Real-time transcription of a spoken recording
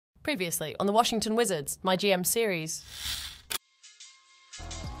Previously on the Washington Wizards, MyGM series.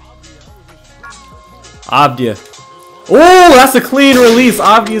 Avdia. Oh, that's a clean release.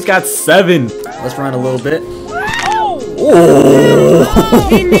 Avdia's got 7. Let's run a little bit. Oh!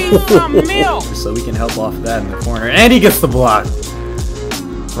 He needs some milk. So we can help off that in the corner. And he gets the block.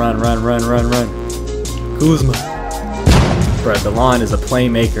 Run, run, run, run, run. Kuzma. Brett, the lawn is a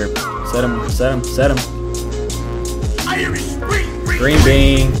playmaker. Set him, set him, set him. Green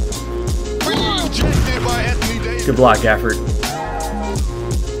bean. Good block, Gafford.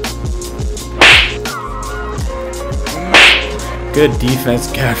 Good defense,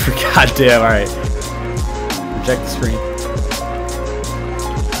 Gafford. Goddamn, alright. Reject the screen.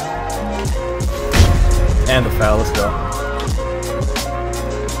 And the foul, let's go.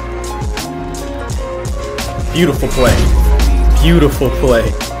 Beautiful play. Beautiful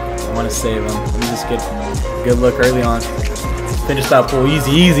play. I want to save him. Let me just get a good look early on. Finish that pull.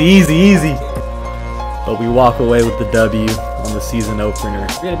 Easy, easy, easy, easy. But we walk away with the W on the season opener.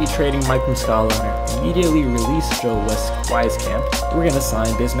 We're going to be trading Mike Muscala and immediately release Joe Wisekamp. We're going to sign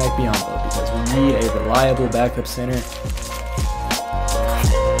Bismack Biyombo because we need a reliable backup center.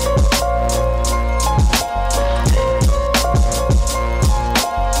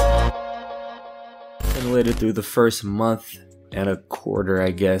 Simulated through the first month and a quarter, I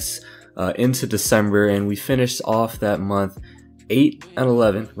guess, into December, and we finished off that month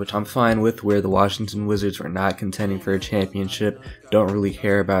 8-11, which I'm fine with, where the Washington Wizards were not contending for a championship. Don't really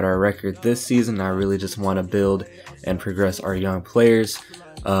care about our record this season. I really just want to build and progress our young players.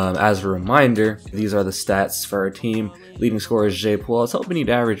 As a reminder, these are the stats for our team. Leading scorer is Jay Poole. I was hoping he'd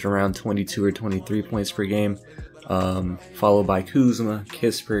average around 22 or 23 points per game. Followed by Kuzma,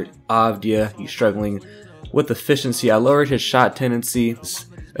 Kispert, Avdia. He's struggling with efficiency. I lowered his shot tendency. His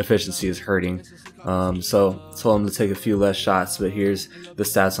efficiency is hurting. So told him to take a few less shots, but here's the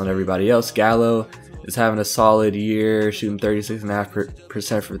stats on everybody else. Gallo is having a solid year, shooting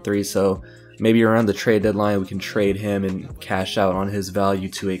 36.5% for 3, so maybe around the trade deadline we can trade him and cash out on his value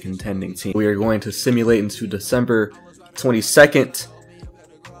to a contending team. We are going to simulate into December 22nd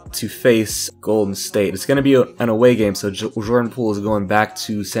to face Golden State. It's going to be an away game, so Jordan Poole is going back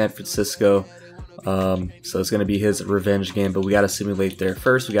to San Francisco. So it's going to be his revenge game, but we got to simulate there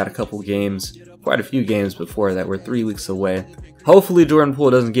first. We got a couple games, quite a few games before that. We're 3 weeks away. Hopefully Jordan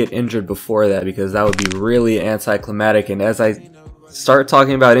Poole doesn't get injured before that, because that would be really anticlimactic. And as I start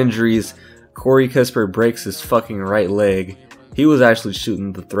talking about injuries, Corey Kispert breaks his fucking right leg. He was actually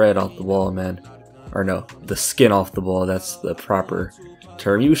shooting the thread off the ball, man. Or no, the skin off the ball. That's the proper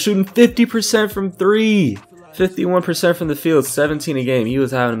term. He was shooting 50% from 3. 51% from the field, 17 a game. He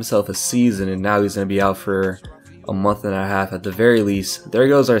was having himself a season, and now he's going to be out for a month and a half at the very least. There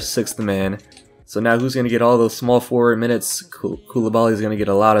goes our 6th man. So now who's going to get all those small forward minutes? Koulibaly's going to get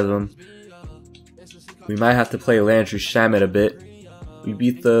a lot of them. We might have to play Landry Shamet a bit. We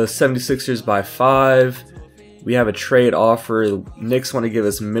beat the 76ers by 5. We have a trade offer. Knicks want to give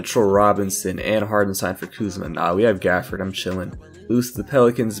us Mitchell Robinson and Hardenstein for Kuzma. Nah, we have Gafford. I'm chilling. Lose the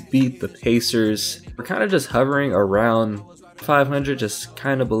Pelicans, beat the Pacers. We're kind of just hovering around 500, just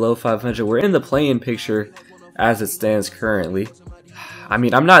kind of below 500. We're in the play-in picture as it stands currently. I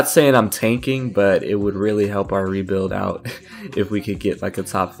mean, I'm not saying I'm tanking, but it would really help our rebuild out if we could get like a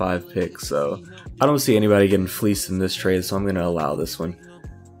top 5 pick. So I don't see anybody getting fleeced in this trade, so I'm going to allow this one.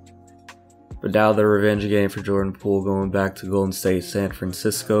 But now the revenge game for Jordan Poole going back to Golden State, San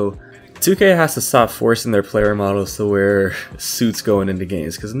Francisco. 2K has to stop forcing their player models to wear suits going into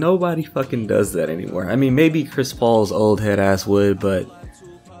games, because nobody fucking does that anymore. I mean, maybe Chris Paul's old head ass would, but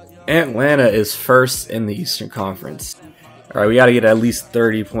Atlanta is first in the Eastern Conference. Alright, we gotta get at least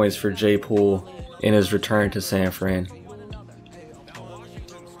 30 points for Jay Poole in his return to San Fran.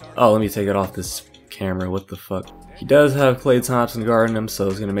 Oh, let me take it off this camera. What the fuck? He does have Klay Thompson guarding him, so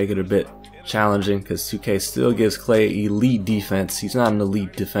it's gonna make it a bit challenging, because 2K still gives Klay elite defense. He's not an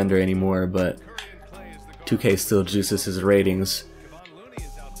elite defender anymore, but 2K still juices his ratings.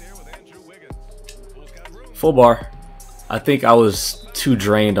 Full bar. I think I was too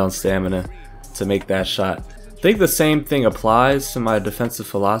drained on stamina to make that shot. I think the same thing applies to my defensive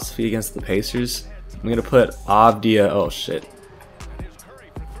philosophy against the Pacers. I'm gonna put Avdia. Oh shit.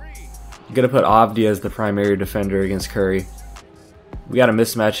 I'm gonna put Avdia as the primary defender against Curry. We got a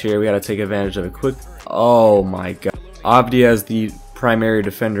mismatch here. We got to take advantage of it quick. Oh my god. Avdia as the primary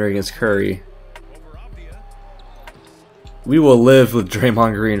defender against Curry. We will live with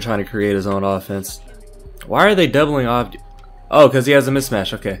Draymond Green trying to create his own offense. Why are they doubling Avdia? Oh, because he has a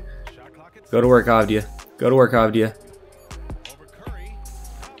mismatch. Okay. Go to work, Avdia. Go to work, Avdia.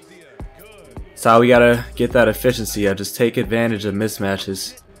 That's how we got to get that efficiency. I just take advantage of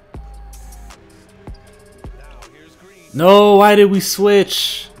mismatches. No, why did we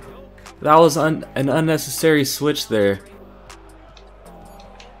switch? That was an unnecessary switch there.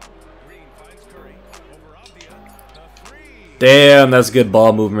 Damn, that's good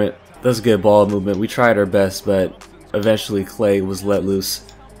ball movement. That's good ball movement. We tried our best, but eventually Clay was let loose.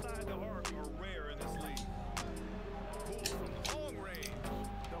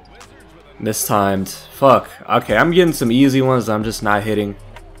 Mistimed. Fuck. Okay, I'm getting some easy ones. I'm just not hitting.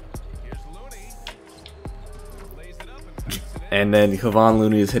 And then Kevon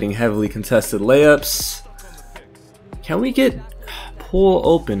Looney is hitting heavily contested layups. Can we get Poole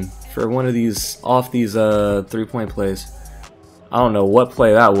open for one of these off these 3-point plays? I don't know what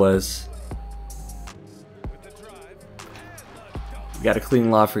play that was. Got a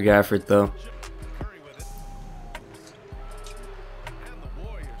clean lob for Gafford though.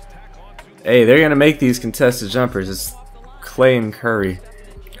 Hey, they're gonna make these contested jumpers. It's Clay and Curry.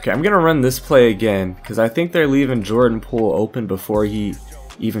 Okay, I'm gonna run this play again because I think they're leaving Jordan Poole open before he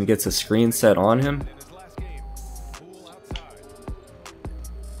even gets a screen set on him.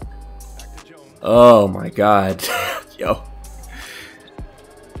 Oh my god. Yo.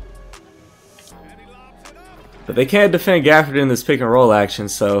 But they can't defend Gafford in this pick and roll action,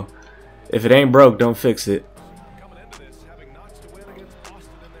 so if it ain't broke, don't fix it.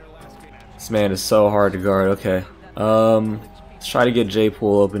 This man is so hard to guard. Okay. Let's try to get J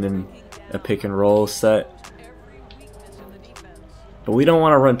Poole open in a pick and roll set. But we don't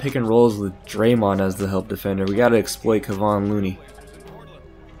want to run pick and rolls with Draymond as the help defender. We got to exploit Kevon Looney.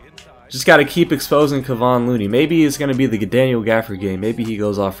 Just got to keep exposing Kevon Looney. Maybe it's going to be the Daniel Gafford game. Maybe he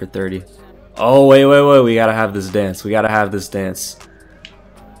goes off for 30. Oh, wait. We got to have this dance. We got to have this dance.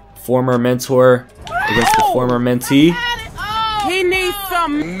 Former mentor against the former mentee. He needs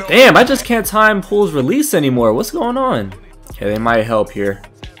some. Damn, I just can't time Poole's release anymore. What's going on? Okay, they might help here.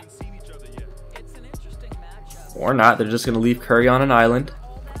 Or not. They're just going to leave Curry on an island.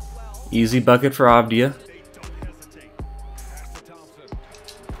 Easy bucket for Avdia.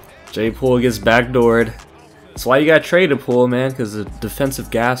 J Poole gets backdoored. That's why you got traded, Poole, man, because of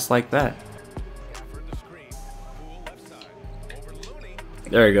defensive gas like that.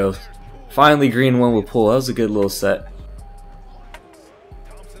 There he goes. Finally, green one with Poole. That was a good little set.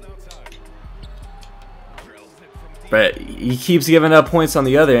 But he keeps giving up points on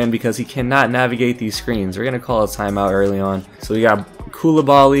the other end because he cannot navigate these screens. We're going to call a timeout early on. So we got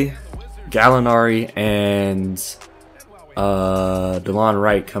Coulibaly, Gallinari, and DeLon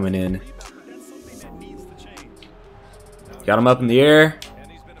Wright coming in. Got him up in the air.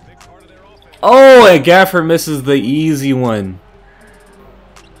 Oh, and Gafford misses the easy one.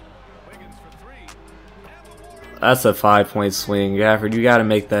 That's a 5-point swing. Gafford, you got to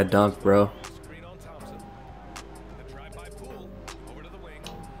make that dunk, bro.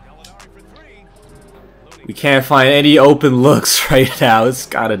 We can't find any open looks right now. It's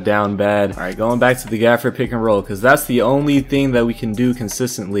got it down bad. Alright, going back to the Gafford pick and roll because that's the only thing that we can do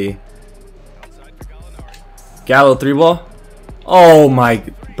consistently. Gallo 3-ball. Oh my,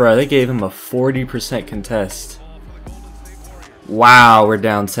 bro, they gave him a 40% contest. Wow, we're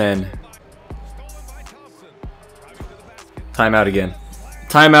down 10. Timeout again.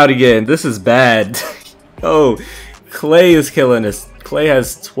 Timeout again. This is bad. Oh, Clay is killing us. Clay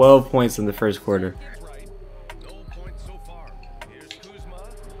has 12 points in the first quarter.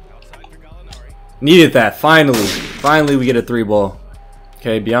 Needed that. Finally we get a 3-ball.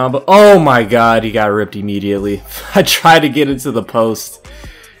 Okay, Biombo. Oh my god, he got ripped immediately. I tried to get into the post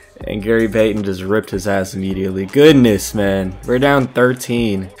and Gary Payton just ripped his ass immediately. Goodness, man. We're down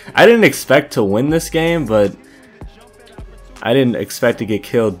 13. I didn't expect to win this game, but I didn't expect to get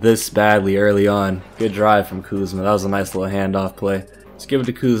killed this badly early on. Good drive from Kuzma. That was a nice little handoff play. Let's give it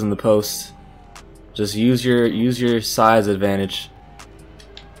to Kuz in the post. Just use your size advantage.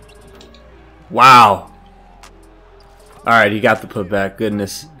 Wow. Alright, he got the putback.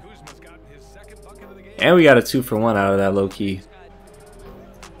 Goodness. And we got a 2-for-1 out of that low key.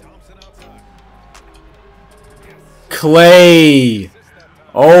 Clay!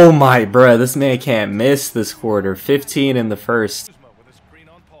 Oh my bruh, this man can't miss this quarter. 15 in the first.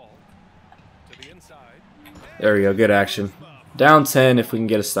 There we go, good action. Down 10 if we can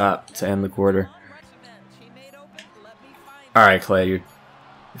get a stop to end the quarter. Alright, Clay.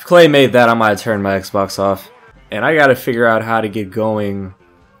 If Clay made that, I might turn my Xbox off. And I gotta figure out how to get going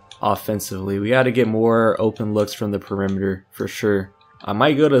offensively. We gotta get more open looks from the perimeter, for sure. I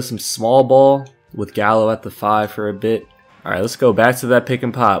might go to some small ball with Gallo at the 5 for a bit. Alright, let's go back to that pick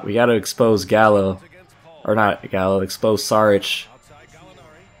and pop. We gotta expose Gallo. Or not Gallo, expose Saric.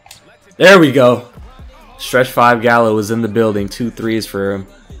 There we go. Stretch 5 Gallo was in the building. 2 threes for him.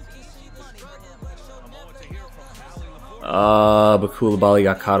 But Koulibaly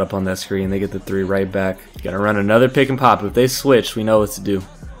got caught up on that screen. They get the 3 right back. Gotta run another pick and pop. If they switch, we know what to do.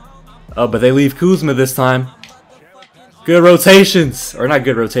 Oh, but they leave Kuzma this time. Good rotations. Or not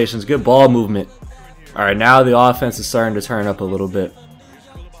good rotations, good ball movement. Alright, now the offense is starting to turn up a little bit.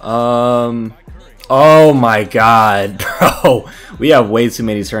 Oh my god, bro. We have way too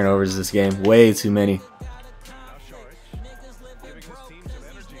many turnovers this game. Way too many.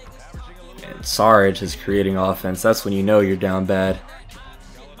 And Sarge is creating offense. That's when you know you're down bad.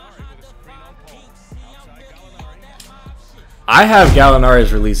 I have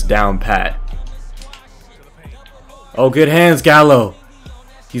Gallinari's release down pat. Oh, good hands, Gallo.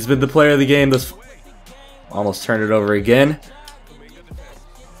 He's been the player of the game. This almost turned it over again.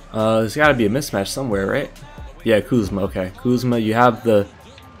 There's got to be a mismatch somewhere, right? Yeah, Kuzma. Okay, Kuzma, you have the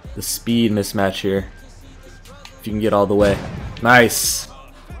speed mismatch here. If you can get all the way. Nice.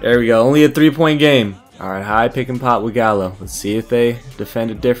 There we go. Only a 3-point game. Alright, high pick and pop with Gallo. Let's see if they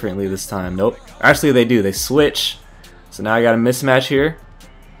defend it differently this time. Nope. Actually, they do. They switch. So now I got a mismatch here.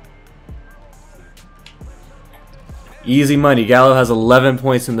 Easy money. Gallo has 11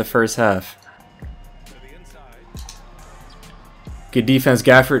 points in the first half. Good defense,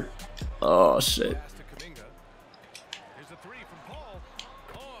 Gafford. Oh, shit.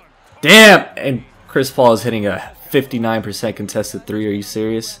 Damn! And Chris Paul is hitting a 59% contested 3. Are you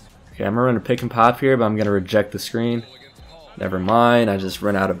serious? Okay, I'm going to run a pick and pop here, but I'm going to reject the screen. Never mind. I just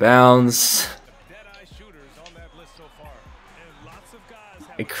run out of bounds.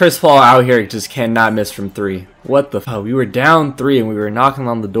 And Chris Paul out here just cannot miss from 3. What the fuck? We were down 3 and we were knocking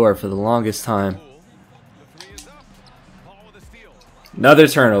on the door for the longest time. Another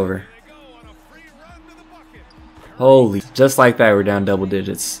turnover. Holy, just like that, we're down double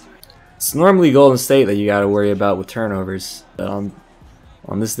digits. It's normally Golden State that you gotta worry about with turnovers. But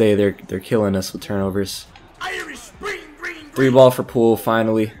on this day, they're killing us with turnovers. 3 ball for Poole,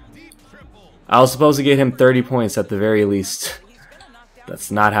 finally. I was supposed to get him 30 points at the very least.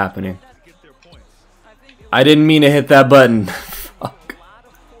 That's not happening. I didn't mean to hit that button. Fuck.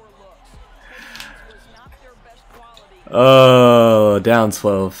 Oh, down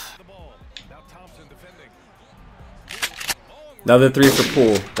 12. Another 3 for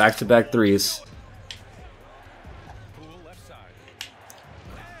Poole. Back-to-back 3s.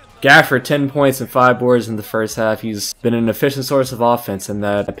 Gafford, 10 points and 5 boards in the first half. He's been an efficient source of offense in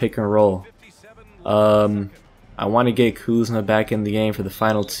that pick and roll. I want to get Kuzma back in the game for the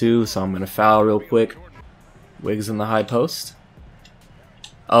final 2, so I'm going to foul real quick. Wiggs in the high post.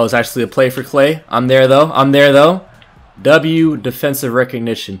 Oh, it's actually a play for Clay. I'm there, though. I'm there, though. W, defensive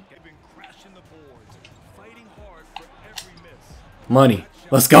recognition. Money.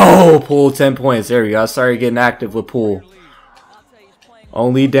 Let's go! Poole, 10 points. There we go. I started getting active with Poole.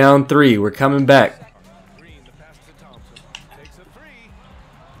 Only down 3. We're coming back.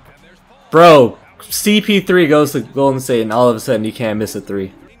 Bro, CP3 goes to Golden State and all of a sudden you can't miss a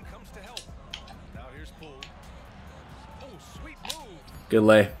 3. Good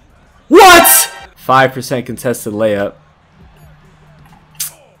lay. What? 5% contested layup.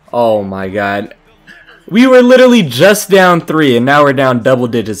 Oh my god. We were literally just down 3 and now we're down double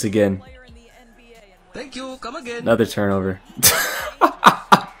digits again. Thank you. Come again. Another turnover.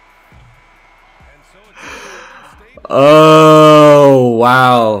 Oh,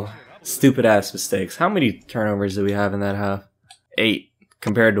 wow. Stupid ass mistakes. How many turnovers do we have in that half? 8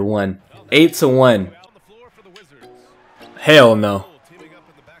 compared to 1. 8 to 1. Hell no.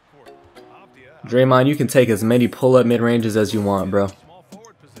 Draymond, you can take as many pull-up mid-ranges as you want, bro.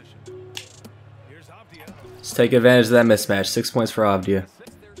 Just take advantage of that mismatch. 6 points for Avdia.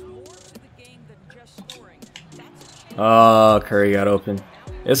 Oh, Curry got open.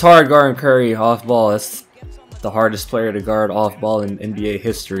 It's hard guarding Curry off ball. That's the hardest player to guard off ball in NBA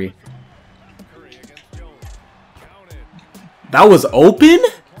history. That was open?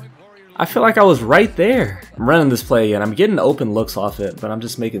 I feel like I was right there. I'm running this play again. I'm getting open looks off it, but I'm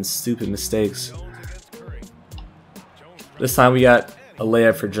just making stupid mistakes. This time we got a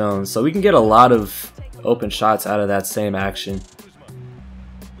layup for Jones, so we can get a lot of open shots out of that same action.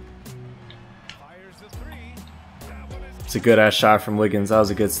 It's a good ass shot from Wiggins. That was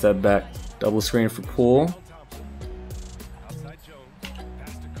a good step back. Double screen for Poole.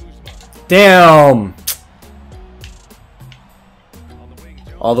 Damn!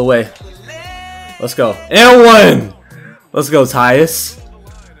 All the way. Let's go. And 1! Let's go, Tyus.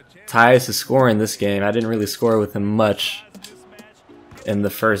 Tyus is scoring this game. I didn't really score with him much in the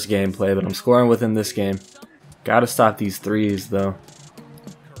first gameplay, but I'm scoring with him this game. Gotta stop these 3s, though.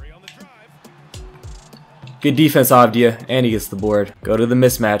 Good defense, Avdia, and he gets the board. Go to the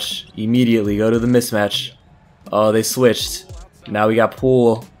mismatch. Immediately go to the mismatch. Oh, they switched. Now we got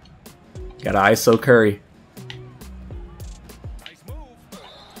Poole. Got an ISO Curry.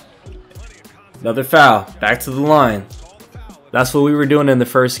 Another foul. Back to the line. That's what we were doing in the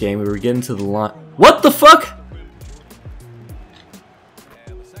first game. We were getting to the line. What the fuck?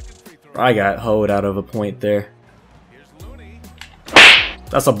 I got hoed out of a point there.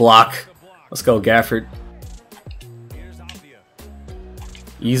 That's a block. Let's go, Gafford.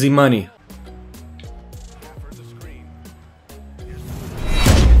 Easy money.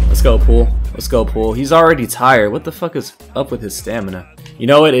 Let's go, Poole. Let's go, Poole. He's already tired. What the fuck is up with his stamina? You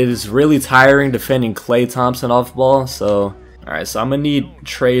know what? It is really tiring defending Klay Thompson off ball. So, alright, so I'm going to need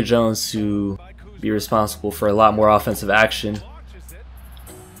Trey Jones to be responsible for a lot more offensive action.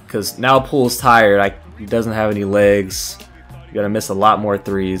 Because now Poole's tired. He doesn't have any legs. You're going to miss a lot more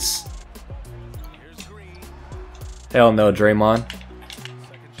threes. Hell no, Draymond.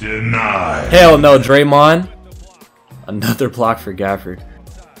 Denied. Hell no, Draymond. Another block for Gafford.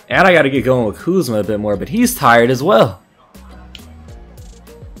 And I got to get going with Kuzma a bit more, but he's tired as well.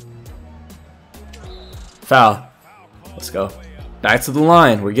 Foul. Let's go. Back to the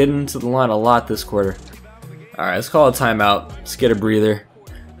line. We're getting to the line a lot this quarter. Alright, let's call a timeout. Let's get a breather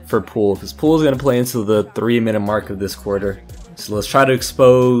for Poole, because Poole's going to play into the 3-minute mark of this quarter. So let's try to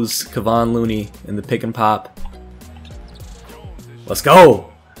expose Kevon Looney in the pick and pop. Let's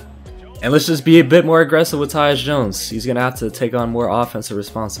go! And let's just be a bit more aggressive with Tyus Jones. He's going to have to take on more offensive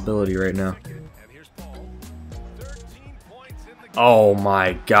responsibility right now. Oh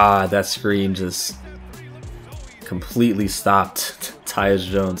my god, that screen just completely stopped Tyus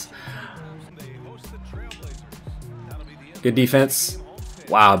Jones. Good defense.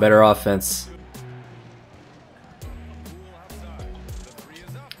 Wow, better offense.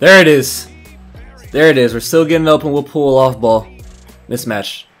 There it is. There it is. We're still getting open with Poole off ball.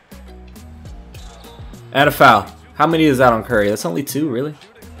 Mismatch. And a foul. How many is that on Curry? That's only 2, really?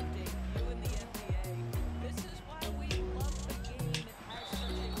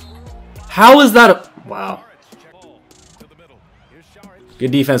 How is that a... Wow.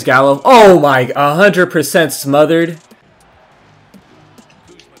 Good defense, Gallo. Oh my... 100% smothered.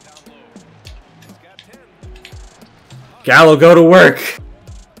 Gallo, go to work.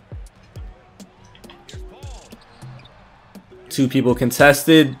 2 people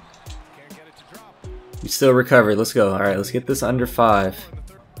contested. We still recovered. Let's go. Alright, let's get this under 5.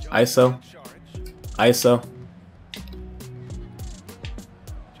 ISO. ISO.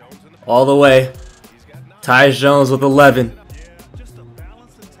 All the way. Tyus Jones with 11.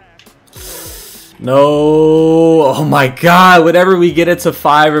 No. Oh my god. Whenever we get it to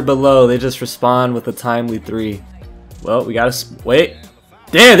 5 or below, they just respond with a timely 3. Well, we gotta... Wait.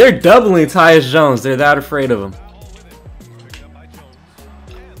 Damn, they're doubling Tyus Jones. They're that afraid of him.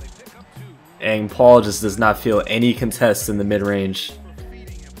 And Paul just does not feel any contests in the mid-range.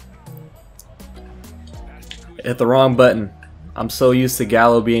 Hit the wrong button. I'm so used to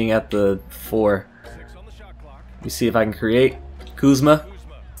Gallo being at the 4. Let me see if I can create. Kuzma.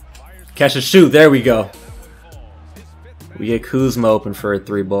 Catch and shoot. There we go. We get Kuzma open for a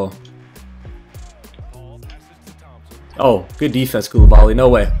 3 ball. Oh, good defense, Coulibaly. No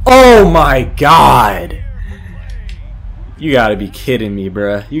way. Oh my god. You gotta be kidding me,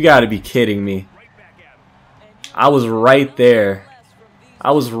 bruh. You gotta be kidding me. I was right there.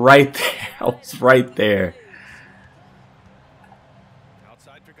 I was right there. I was right there.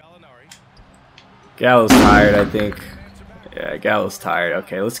 Gallo's tired, I think. Yeah, Gallo's tired.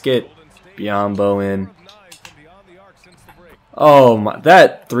 Okay, let's get Biyombo in. Oh my,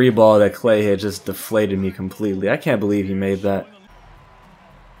 that 3 ball that Klay hit just deflated me completely. I can't believe he made that.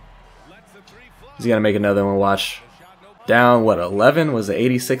 He's gonna make another one, watch. Down, what, 11? Was it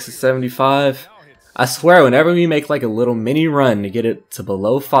 86 to 75? I swear, whenever we make like a little mini run to get it to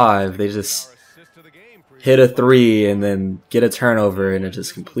below 5, they just hit a 3 and then get a turnover, and it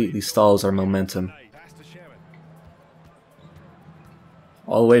just completely stalls our momentum.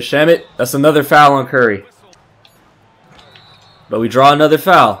 All the way, Shamit. That's another foul on Curry. But we draw another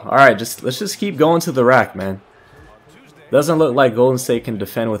foul. Alright, let's just keep going to the rack, man. Doesn't look like Golden State can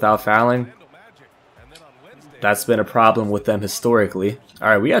defend without fouling. That's been a problem with them historically.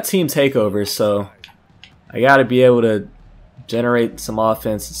 Alright, we got team takeovers, so I gotta be able to generate some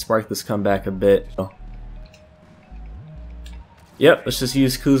offense and spark this comeback a bit. Yep, let's just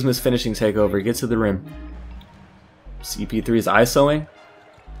use Kuzma's finishing takeover. Get to the rim. CP3 is ISOing.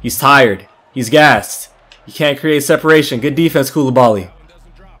 He's tired. He's gassed. He can't create separation. Good defense, Coulibaly.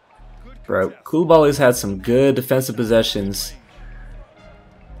 Bro, Coulibaly's had some good defensive possessions.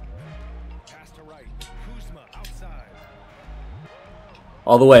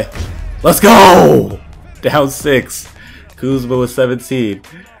 All the way. Let's go! Down 6. Kuzma with 17.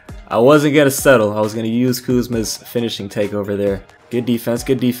 I wasn't going to settle. I was going to use Kuzma's finishing takeover there. Good defense,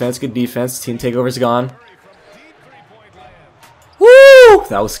 good defense, good defense. Team takeover's gone. Woo!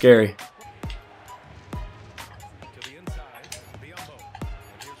 That was scary.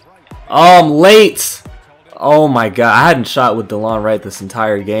 Oh, I'm late. Oh my god. I hadn't shot with DeLon Wright this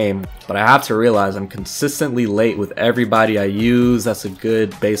entire game. But I have to realize I'm consistently late with everybody I use. That's a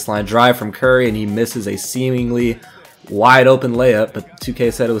good baseline drive from Curry, and he misses a seemingly wide open layup. But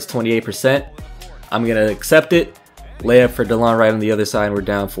 2K said it was 28%. I'm going to accept it. Layup for DeLon Wright on the other side, and we're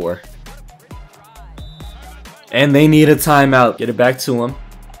down 4. And they need a timeout. Get it back to him.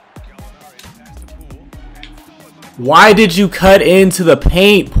 Why did you cut into the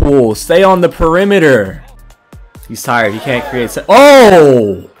paint, Poole? Stay on the perimeter. He's tired. He can't create.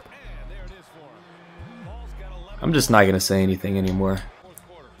 Oh! I'm just not going to say anything anymore.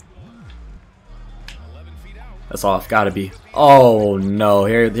 That's off. Gotta be. Oh, no.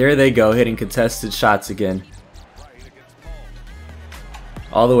 Here they go. Hitting contested shots again.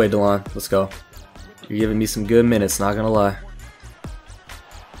 All the way, DeLon. Let's go. You're giving me some good minutes, not gonna lie.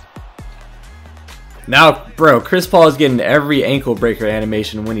 Now, bro, Chris Paul is getting every ankle breaker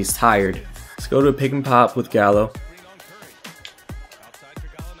animation when he's tired. Let's go to a pick and pop with Gallo.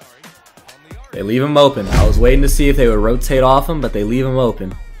 They leave him open. I was waiting to see if they would rotate off him, but they leave him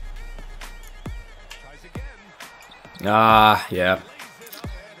open. Ah, yeah.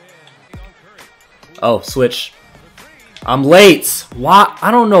 Oh, switch. I'm late. Why?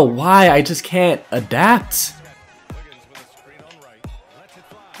 I don't know why. I just can't adapt.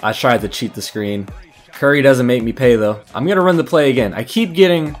 I tried to cheat the screen. Curry doesn't make me pay though. I'm going to run the play again. I keep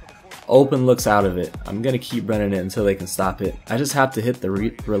getting open looks out of it. I'm going to keep running it until they can stop it. I just have to hit the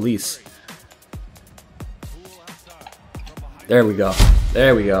release. There we go.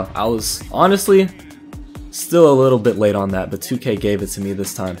 There we go. I was honestly still a little bit late on that, but 2K gave it to me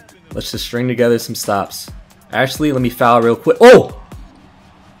this time. Let's just string together some stops. Actually, let me foul real quick. Oh!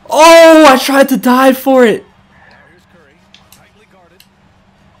 Oh! I tried to dive for it!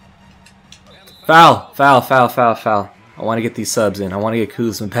 Foul! Foul, foul, foul, foul. I want to get these subs in. I want to get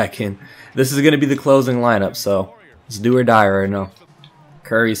Kuzma back in. This is going to be the closing lineup, so it's do or die right now.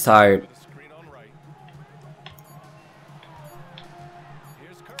 Curry's tired.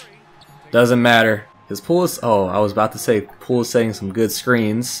 Doesn't matter. His Poole is... Oh, I was about to say Poole is setting some good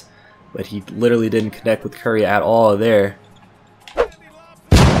screens. But he literally didn't connect with Curry at all there.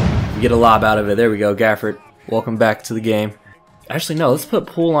 You get a lob out of it. There we go, Gafford. Welcome back to the game. Actually, no. Let's put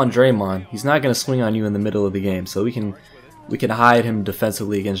Poole on Draymond. He's not going to swing on you in the middle of the game, so we can hide him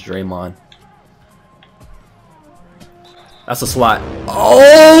defensively against Draymond. That's a swat.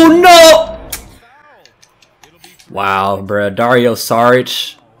 Oh no! Wow, bruh. Dario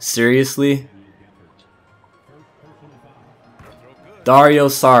Saric. Seriously? Dario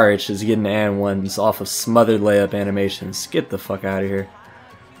Saric is getting and ones off of smothered layup animations. Get the fuck out of here.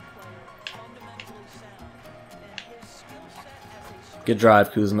 Good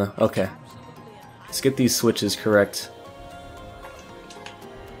drive, Kuzma. Okay. Let's get these switches correct.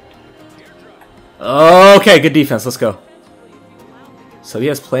 Okay, good defense. Let's go. So he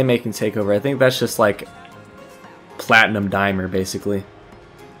has playmaking takeover. I think that's just like platinum dimer, basically.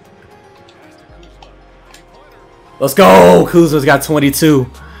 Let's go! Kuzma's got 22.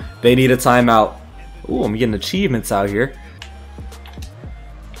 They need a timeout. Ooh, I'm getting achievements out here.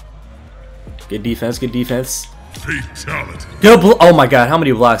 Good defense, good defense. Fatality. Good oh my god, how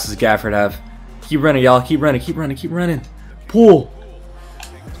many blocks does Gafford have? Keep running, y'all. Keep running, keep running, keep running. Poole.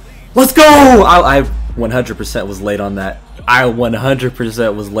 Let's go! I 100% was late on that. I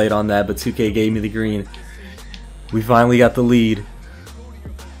 100% was late on that, but 2K gave me the green. We finally got the lead.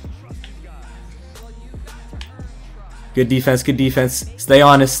 Good defense, good defense. Stay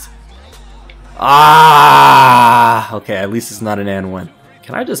honest. Ah! Okay, at least it's not an and one.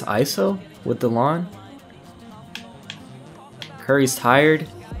 Can I just ISO with DeLon? Curry's tired.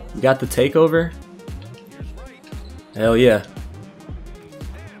 We got the takeover. Hell yeah.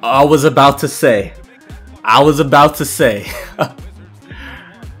 I was about to say.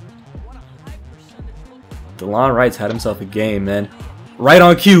 DeLon Wright's had himself a game, man. Right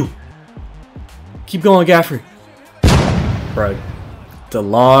on cue. Keep going, Gafford. Bro,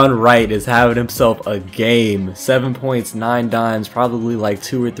 DeLon Wright is having himself a game. 7 points, 9 dimes, probably like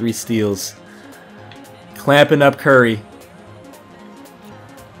 2 or 3 steals. Clamping up Curry.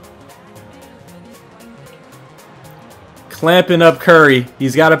 Clamping up Curry.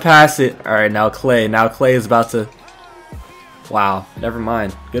 He's got to pass it. All right, now Clay. Now Clay is about to... Wow, never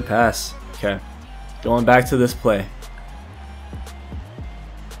mind. Good pass. Okay. Going back to this play.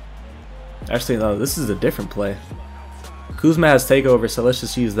 Actually, no, this is a different play. Kuzma has takeover, so let's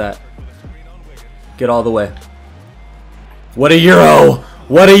just use that. Get all the way. What a Euro!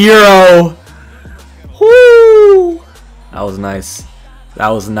 What a Euro! Woo! That was nice. That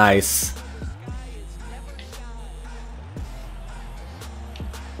was nice.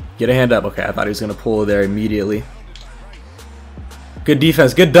 Get a hand up. Okay, I thought he was going to pull there immediately. Good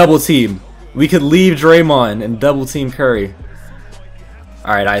defense. Good double team. We could leave Draymond and double team Curry.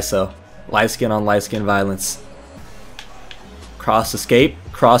 Alright, ISO. Light skin on light skin violence. Cross escape.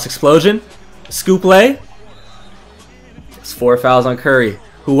 Cross explosion. Scoop lay. It's 4 fouls on Curry.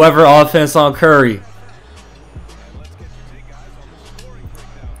 Whoever offense on Curry.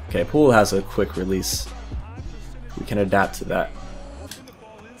 Okay, Poole has a quick release. We can adapt to that.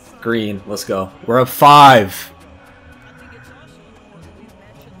 Green, let's go. We're up 5.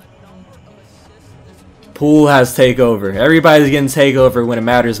 Poole has takeover. Everybody's getting takeover when it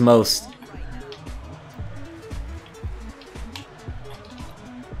matters most.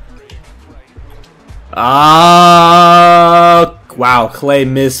 Ah, wow, Clay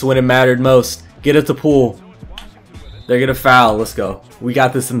missed when it mattered most. Get it to Poole. They're gonna foul. Let's go. We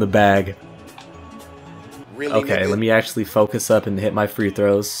got this in the bag. Okay, let me actually focus up and hit my free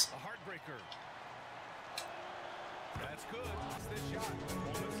throws.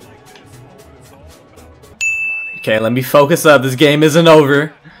 Okay, let me focus up. This game isn't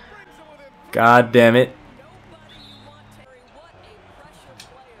over. God damn it.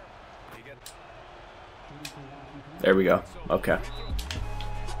 There we go. Okay.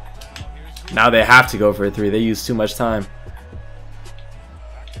 Now they have to go for a 3. They use too much time.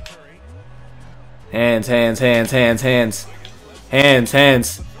 Hands, hands, hands, hands, hands. Hands,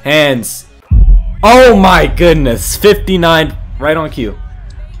 hands, hands. Oh my goodness. 59 right on cue.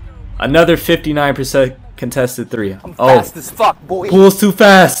 Another 59% contested 3. Oh, Fast as fuck, boy. Poole's too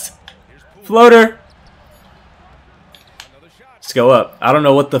fast. Floater. Let's go up. I don't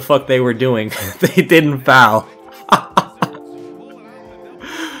know what the fuck they were doing. They didn't foul.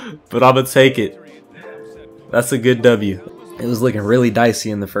 But I'm gonna take it. That's a good W. It was looking really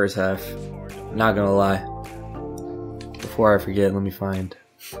dicey in the first half. Not gonna lie. Before I forget, let me find.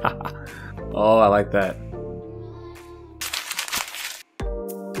 Oh, I like that.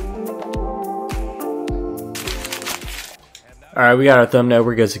 Alright, we got our thumbnail.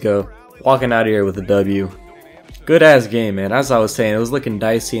 We're good to go. Walking out of here with a W. Good ass game, man. As I was saying, it was looking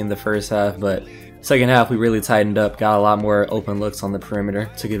dicey in the first half, but second half we really tightened up. Got a lot more open looks on the perimeter.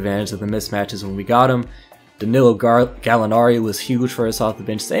 Took advantage of the mismatches when we got them. Danilo Gallinari was huge for us off the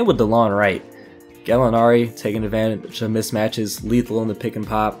bench. Same with DeLon Wright. Gallinari taking advantage of mismatches. Lethal in the pick and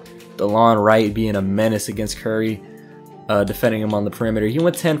pop. DeLon Wright being a menace against Curry. Defending him on the perimeter. He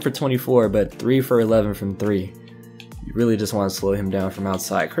went 10 for 24, but 3 for 11 from 3. You really just want to slow him down from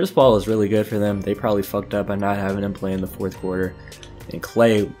outside. Chris Paul is really good for them. They probably fucked up by not having him play in the fourth quarter. And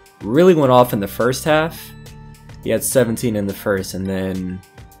Clay really went off in the first half. He had 17 in the first and then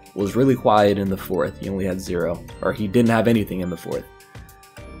was really quiet in the fourth. He only had 0. Or he didn't have anything in the fourth.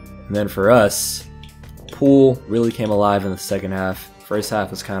 And then for us, Poole really came alive in the second half. First half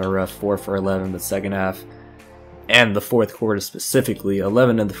was kind of rough, 4 for 11. The second half and the fourth quarter specifically,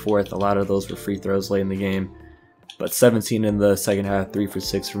 11 in the fourth. A lot of those were free throws late in the game. But 17 in the second half, 3 for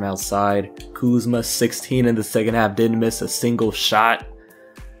 6 from outside. Kuzma, 16 in the second half, didn't miss a single shot.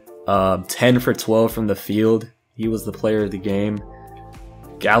 10 for 12 from the field. He was the player of the game.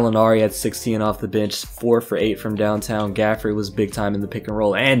 Gallinari had 16 off the bench, 4 for 8 from downtown. Gafford was big time in the pick and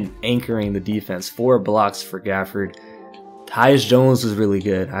roll and anchoring the defense. 4 blocks for Gafford. Tyus Jones was really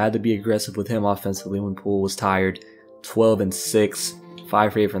good. I had to be aggressive with him offensively when Poole was tired. 12 and 6,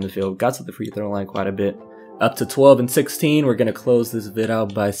 5 for 8 from the field. Got to the free throw line quite a bit. Up to 12 and 16. We're going to close this vid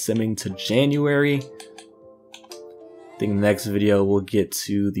out by simming to January. I think next video we'll get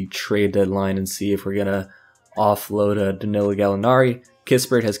to the trade deadline and see if we're going to offload Danilo Gallinari.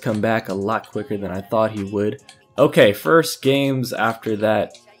 Kispert has come back a lot quicker than I thought he would. Okay, first games after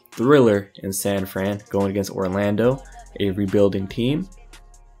that thriller in San Fran, going against Orlando, a rebuilding team.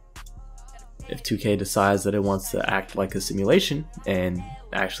 If 2K decides that it wants to act like a simulation and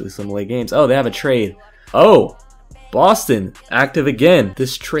actually simulate games. Oh, they have a trade. Oh, Boston active again.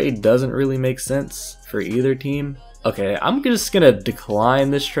 This trade doesn't really make sense for either team. Okay, I'm just gonna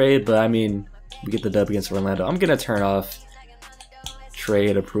decline this trade, but I mean, we get the dub against Orlando. I'm gonna turn off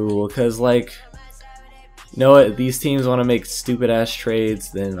trade approval because, like, you know what? These teams want to make stupid ass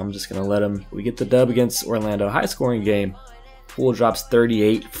trades, then I'm just gonna let them. We get the dub against Orlando. High scoring game. Poole drops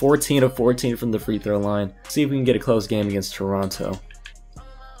 38, 14 of 14 from the free throw line. See if we can get a close game against Toronto.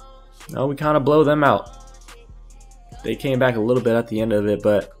 No, we kind of blow them out. They came back a little bit at the end of it,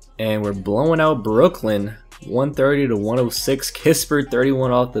 but And we're blowing out Brooklyn 130 to 106. Kispert 31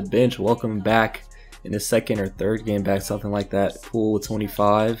 off the bench. Welcome back in his second or third game back, something like that. Poole with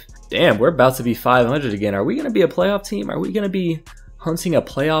 25. Damn, we're about to be 500 again. Are we going to be a playoff team? Are we going to be hunting a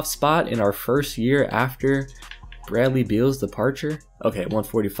playoff spot in our first year after Bradley Beal's departure? Okay,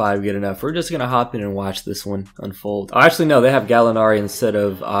 145, good enough. We're just going to hop in and watch this one unfold. Oh, actually, no, they have Gallinari instead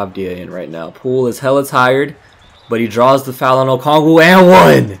of Avdia in right now. Poole is hella tired, but he draws the foul on Okongwu and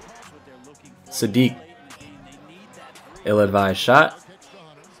one! Sadiq. Ill-advised shot.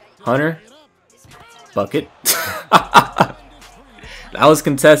 Hunter. Bucket. That was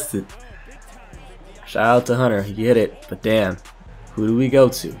contested. Shout out to Hunter. He hit it, but damn. Who do we go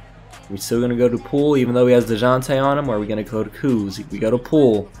to? We still going to go to Poole even though he has DeJounte on him, or are we going to go to Kuz? We go to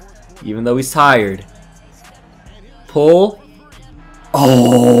Poole even though he's tired. Poole.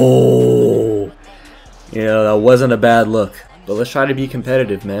 Oh! Yeah, that wasn't a bad look. But let's try to be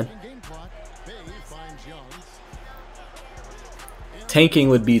competitive, man. Tanking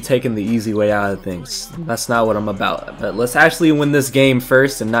would be taking the easy way out of things. That's not what I'm about. But let's actually win this game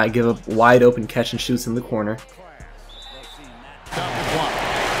first and not give up wide open catch and shoots in the corner.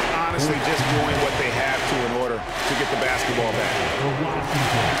 Honestly, just doing what they have to in order to get the basketball back.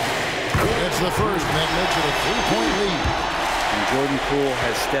 That's the first, and that led to the 3-point lead. And Jordan Poole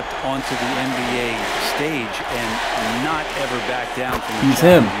has stepped onto the NBA stage and not ever backed down from the He's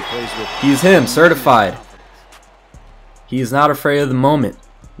him. He's him, certified. He's not afraid of the moment.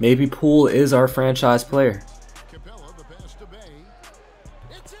 Maybe Poole is our franchise player.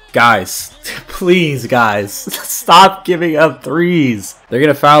 Guys, please, guys, stop giving up threes. They're going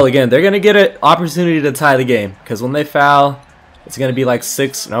to foul again. They're going to get an opportunity to tie the game because when they foul, it's going to be like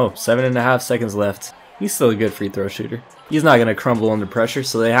 7.5 seconds left. He's still a good free throw shooter. He's not going to crumble under pressure,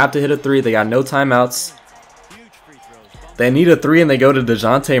 so they have to hit a three. They got no timeouts. They need a three, and they go to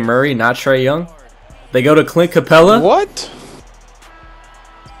DeJounte Murray, not Trae Young. They go to Clint Capella. What?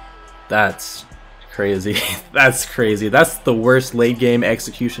 That's crazy. That's crazy. That's the worst late game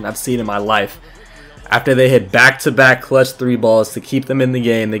execution I've seen in my life. After they hit back-to-back clutch three balls to keep them in the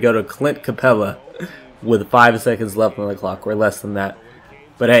game, they go to Clint Capella with 5 seconds left on the clock, or less than that.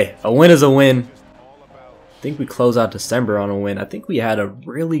 But hey, a win is a win. I think we close out December on a win. I think we had a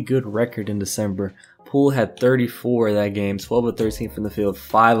really good record in December. Poole had 34 that game, 12 of 13 from the field,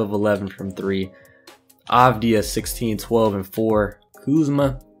 5 of 11 from 3. Avdia 16, 12, and 4.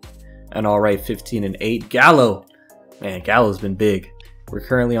 Kuzma, an alright 15 and 8. Gallo, man, Gallo's been big. We're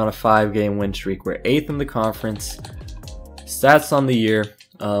currently on a 5-game win streak. We're 8th in the conference. Stats on the year.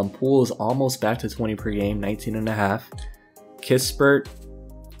 Poole is almost back to 20 per game, 19.5. Kispert,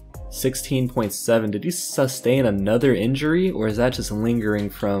 16.7. Did he sustain another injury, or is that just lingering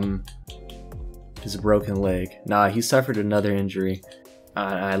from his broken leg? Nah, he suffered another injury.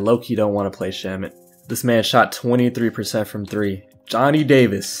 I low-key don't want to play Shamet. This man shot 23% from 3. Johnny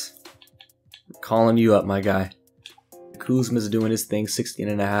Davis, calling you up, my guy. Kuzma's doing his thing,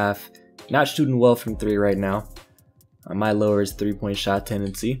 16.5. Not shooting well from 3 right now. I might lower his 3-point shot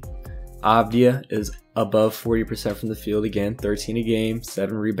tendency. Avdia is above 40% from the field again, 13 a game,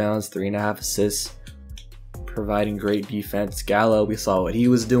 7 rebounds, 3.5 assists, providing great defense. Gallo, we saw what he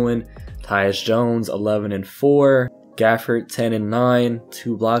was doing. Tyus Jones, 11 and 4. Gafford, 10 and 9,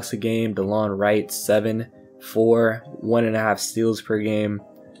 2 blocks a game. DeLon Wright, 7, 4, 1.5 steals per game.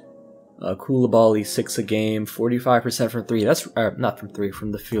 Koulibaly, 6 a game, 45% from 3. That's not from 3,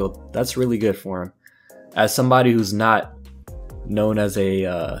 from the field. That's really good for him. As somebody who's not known as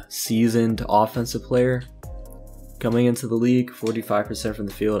a seasoned offensive player coming into the league, 45% from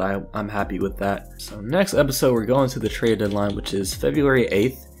the field, I'm happy with that. So next episode, we're going to the trade deadline, which is February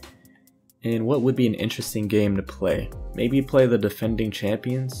 8th. And what would be an interesting game to play? Maybe play the defending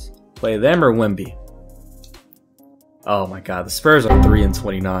champions? Play them or Wemby? Oh my god, the Spurs are 3 and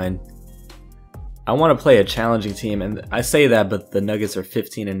 29. I want to play a challenging team, and I say that, but the Nuggets are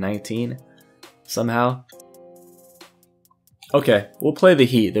 15 and 19 somehow. Okay, we'll play the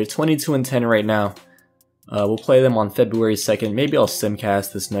Heat. They're 22 and 10 right now. We'll play them on February 2nd. Maybe I'll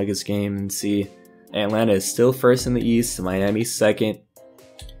simcast this Nuggets game and see. Atlanta is still first in the East. Miami 2nd.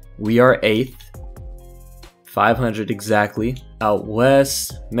 We are 8th. 500 exactly. Out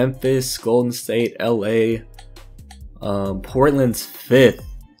west, Memphis, Golden State, LA. Portland's 5th.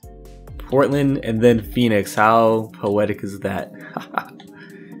 Portland and then Phoenix. How poetic is that?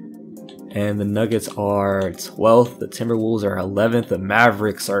 And the Nuggets are 12th. The Timberwolves are 11th. The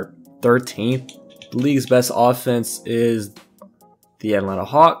Mavericks are 13th. The league's best offense is the Atlanta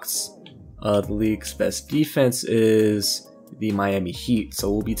Hawks. The league's best defense is the Miami Heat.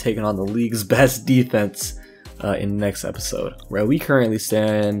 So we'll be taking on the league's best defense in the next episode, where we currently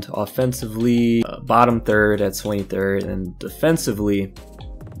stand offensively bottom third at 23rd, and defensively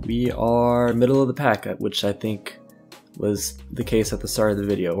we are middle of the pack, which I think was the case at the start of the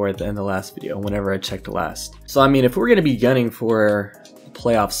video, or at the end of the last video, whenever I checked the last. So I mean, if we're going to be gunning for a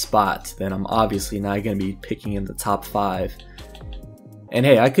playoff spot, then I'm obviously not going to be picking in the top 5. And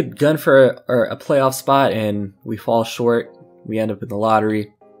hey, I could gun for a playoff spot and we fall short, we end up in the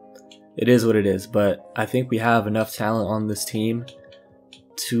lottery. It is what it is, but I think we have enough talent on this team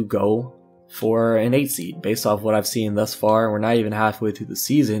to go for an 8 seed based off what I've seen thus far. We're not even halfway through the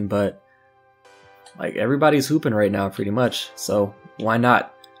season, but like, everybody's hooping right now pretty much, so why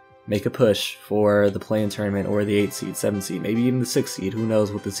not make a push for the play-in tournament or the 8 seed, 7 seed, maybe even the 6 seed. Who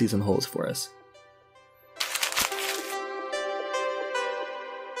knows what the season holds for us.